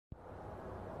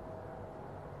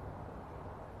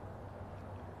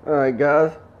Alright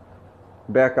guys,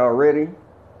 back already.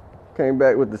 Came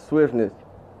back with the swiftness.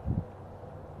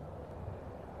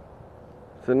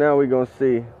 So now we're gonna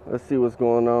see. Let's see what's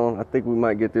going on. I think we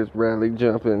might get this rally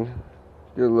jumping.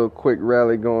 Get a little quick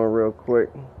rally going real quick.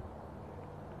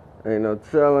 Ain't no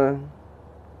telling.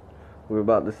 We're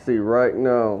about to see right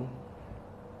now.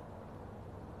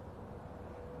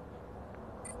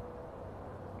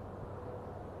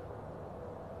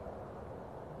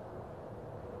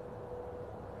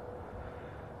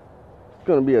 It's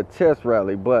gonna be a test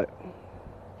rally, but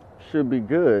should be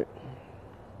good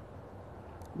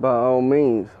by all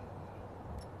means.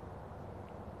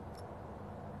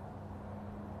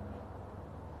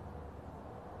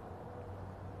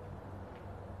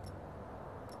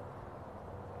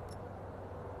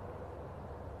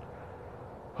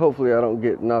 Hopefully I don't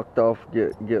get knocked off,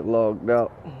 get logged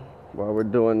out while we're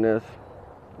doing this.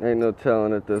 Ain't no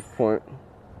telling at this point.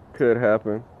 Could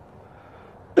happen.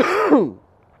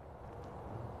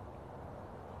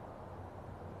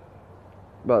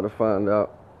 About to find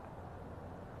out.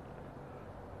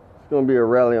 It's gonna be a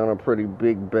rally on a pretty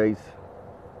big base.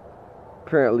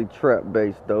 Apparently trap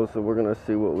base though, so we're gonna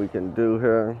see what we can do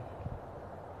here.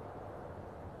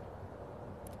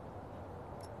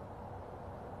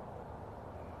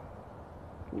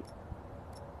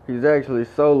 He's actually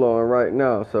soloing right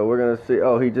now, so we're gonna see.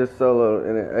 Oh, he just soloed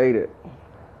and it ate it.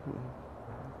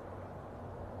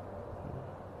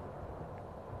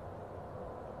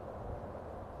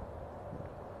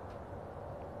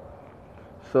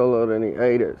 Soloed and he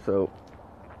ate it, so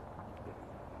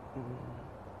he's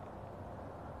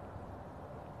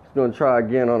gonna try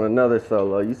again on another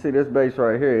solo. You see this base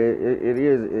right here?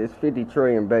 It's 50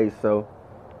 trillion base, so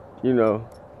you know,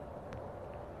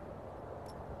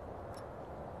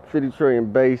 50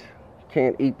 trillion base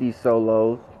can't eat these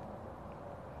solos.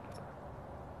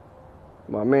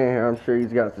 My man here, I'm sure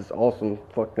he's got this awesome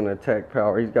fucking attack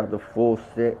power. He's got the full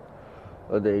set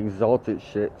of the exalted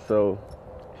shit, so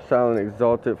silent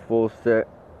exalted full set.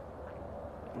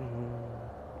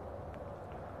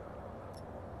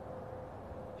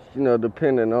 You know,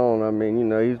 depending on, I mean, you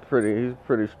know, he's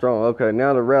pretty strong. Okay,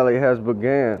 now the rally has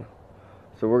began,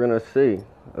 so we're gonna see.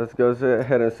 Let's go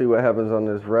ahead and see what happens on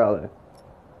this rally.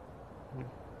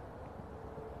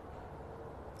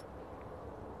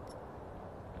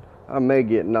 I may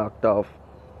get knocked off.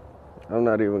 I'm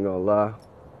not even gonna lie.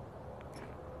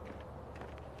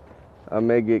 I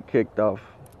may get kicked off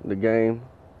the game,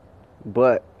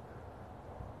 but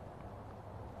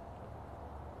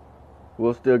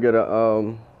we'll still get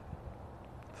a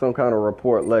some kind of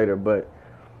report later. But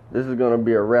this is gonna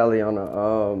be a rally on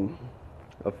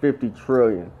a 50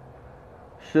 trillion.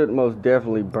 Should most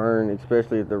definitely burn,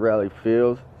 especially if the rally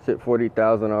fails. It's at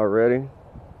 40,000 already.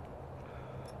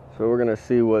 So we're gonna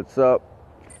see what's up.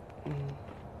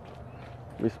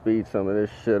 Let me speed some of this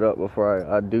shit up before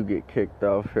I do get kicked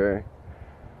off here.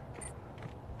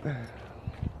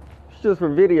 It's just for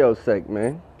video's sake,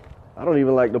 man. I don't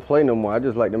even like to play no more. I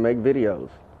just like to make videos.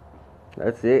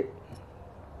 That's it.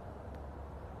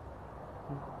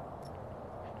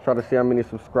 Try to see how many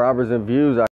subscribers and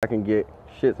views I can get.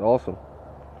 Shit's awesome.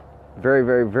 Very,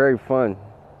 very, very fun.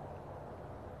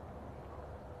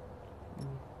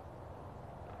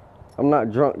 I'm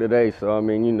not drunk today, so I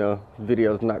mean, you know,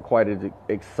 video's not quite as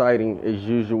exciting as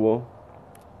usual.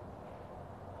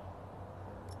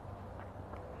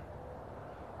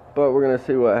 But we're gonna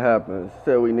see what happens.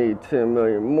 Said we need 10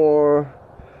 million more.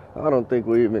 I don't think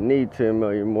we even need 10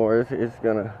 million more. It's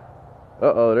gonna,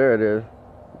 uh-oh, there it is.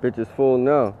 Bitch is full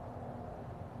now.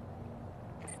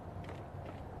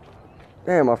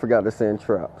 Damn, I forgot to send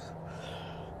traps.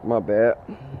 My bad.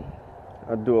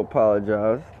 I do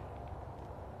apologize.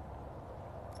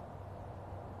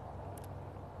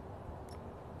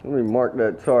 Let me mark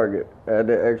that target. Add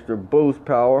that extra boost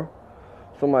power.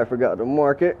 Somebody forgot to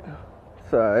mark it.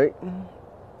 It's alright.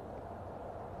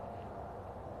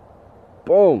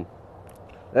 Boom.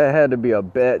 That had to be a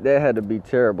bad. That had to be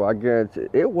terrible. I guarantee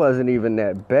it wasn't even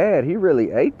that bad. He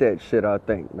really ate that shit, I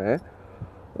think, man.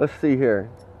 Let's see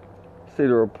here. See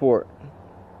the report.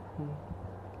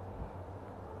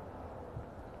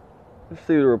 Let's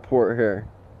see the report here.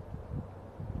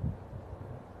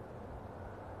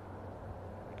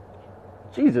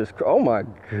 Jesus Christ, oh my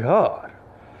God.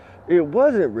 It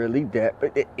wasn't really that,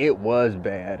 but it was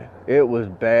bad. It was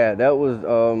bad. That was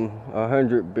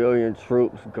 100 billion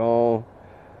troops gone,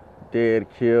 dead,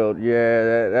 killed.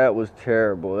 Yeah, that was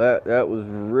terrible. That was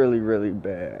really, really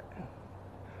bad.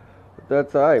 But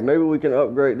that's all right. Maybe we can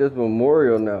upgrade this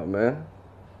memorial now, man.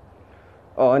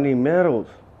 Oh, I need medals.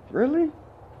 Really?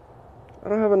 I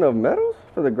don't have enough medals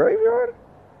for the graveyard?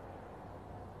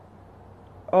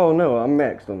 Oh no, I'm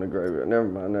maxed on the graveyard. Never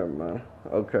mind, never mind.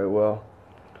 Okay, well,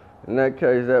 in that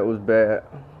case, that was bad.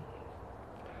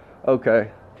 Okay,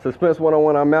 Suspense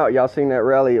 101, I'm out. Y'all seen that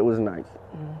rally? It was nice.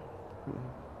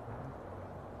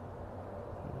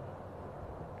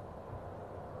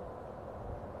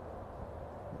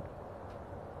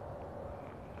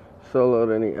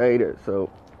 Soloed and he ate it, so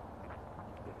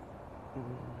he's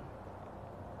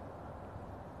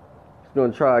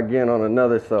gonna try again on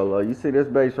another solo. You see this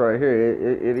base right here?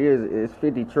 It's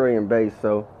 50 trillion base,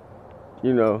 so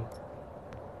you know,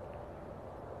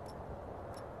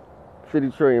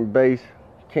 50 trillion base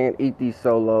can't eat these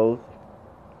solos.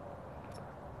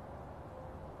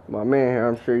 My man here,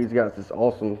 I'm sure he's got this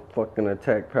awesome fucking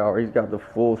attack power. He's got the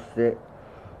full set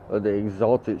of the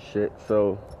exalted shit,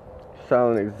 so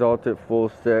silent exalted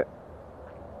full set.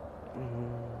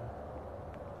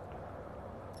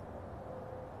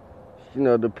 You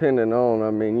know, depending on,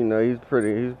 I mean, you know, he's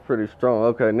pretty strong.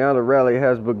 Okay, now the rally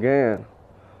has began,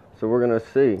 so we're gonna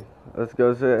see. Let's go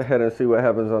ahead and see what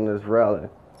happens on this rally.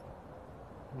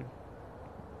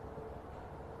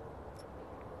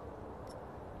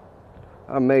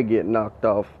 I may get knocked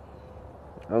off.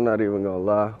 I'm not even gonna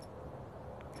lie.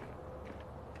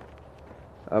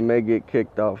 I may get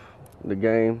kicked off the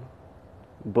game,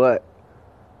 but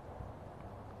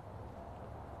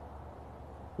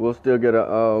we'll still get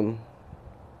a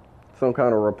some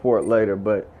kind of report later.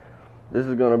 But this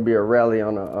is gonna be a rally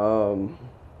on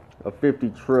a 50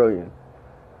 trillion.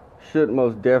 Should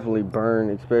most definitely burn,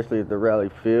 especially if the rally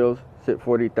fails. It's hit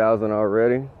 40,000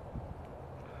 already.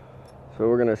 So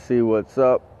we're gonna see what's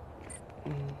up.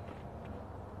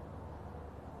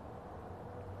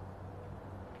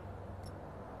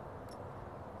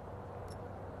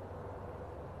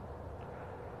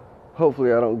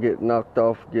 Hopefully I don't get knocked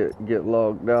off, get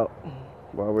logged out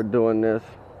while we're doing this.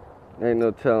 Ain't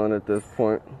no telling at this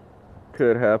point.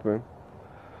 Could happen.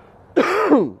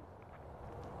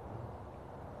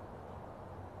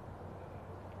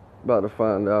 About to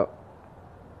find out.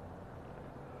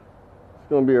 It's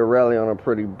gonna be a rally on a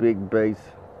pretty big base.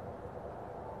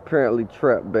 Apparently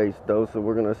trap base though, so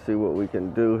we're gonna see what we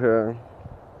can do here.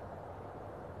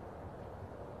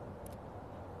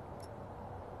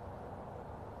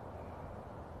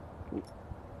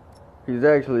 He's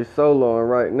actually soloing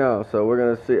right now, so we're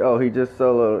gonna see. Oh, he just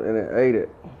soloed and it ate it.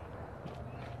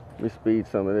 Let me speed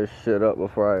some of this shit up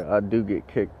before I do get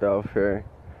kicked off here.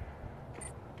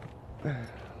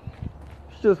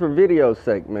 It's just for video's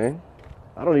sake, man.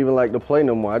 I don't even like to play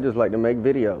no more. I just like to make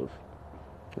videos.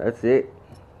 That's it.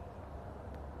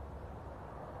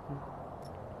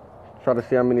 Try to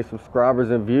see how many subscribers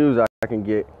and views I can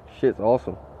get. Shit's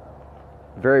awesome.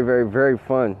 Very, very, very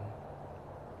fun.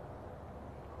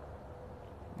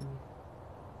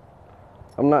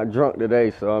 I'm not drunk today,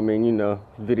 so I mean, you know,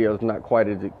 video's not quite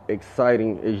as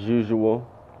exciting as usual.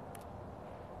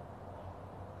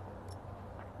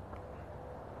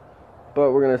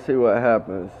 But we're gonna see what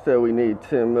happens. Said we need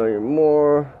 10 million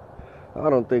more. I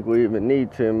don't think we even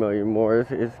need 10 million more.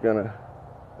 It's gonna,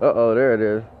 uh-oh, there it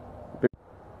is.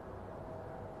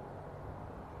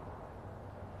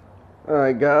 All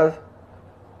right, guys,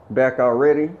 back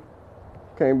already.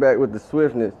 Came back with the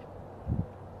swiftness.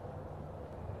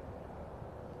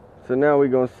 So now we're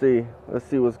gonna see. Let's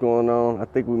see what's going on. I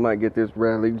think we might get this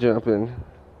rally jumping.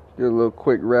 Get a little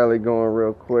quick rally going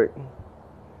real quick.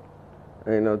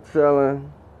 Ain't no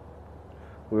telling.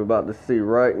 We're about to see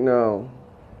right now.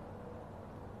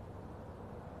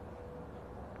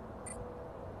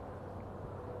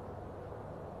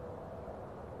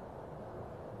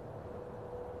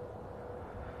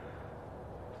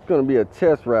 It's gonna be a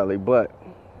test rally, but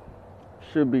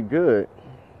should be good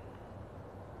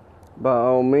by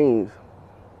all means.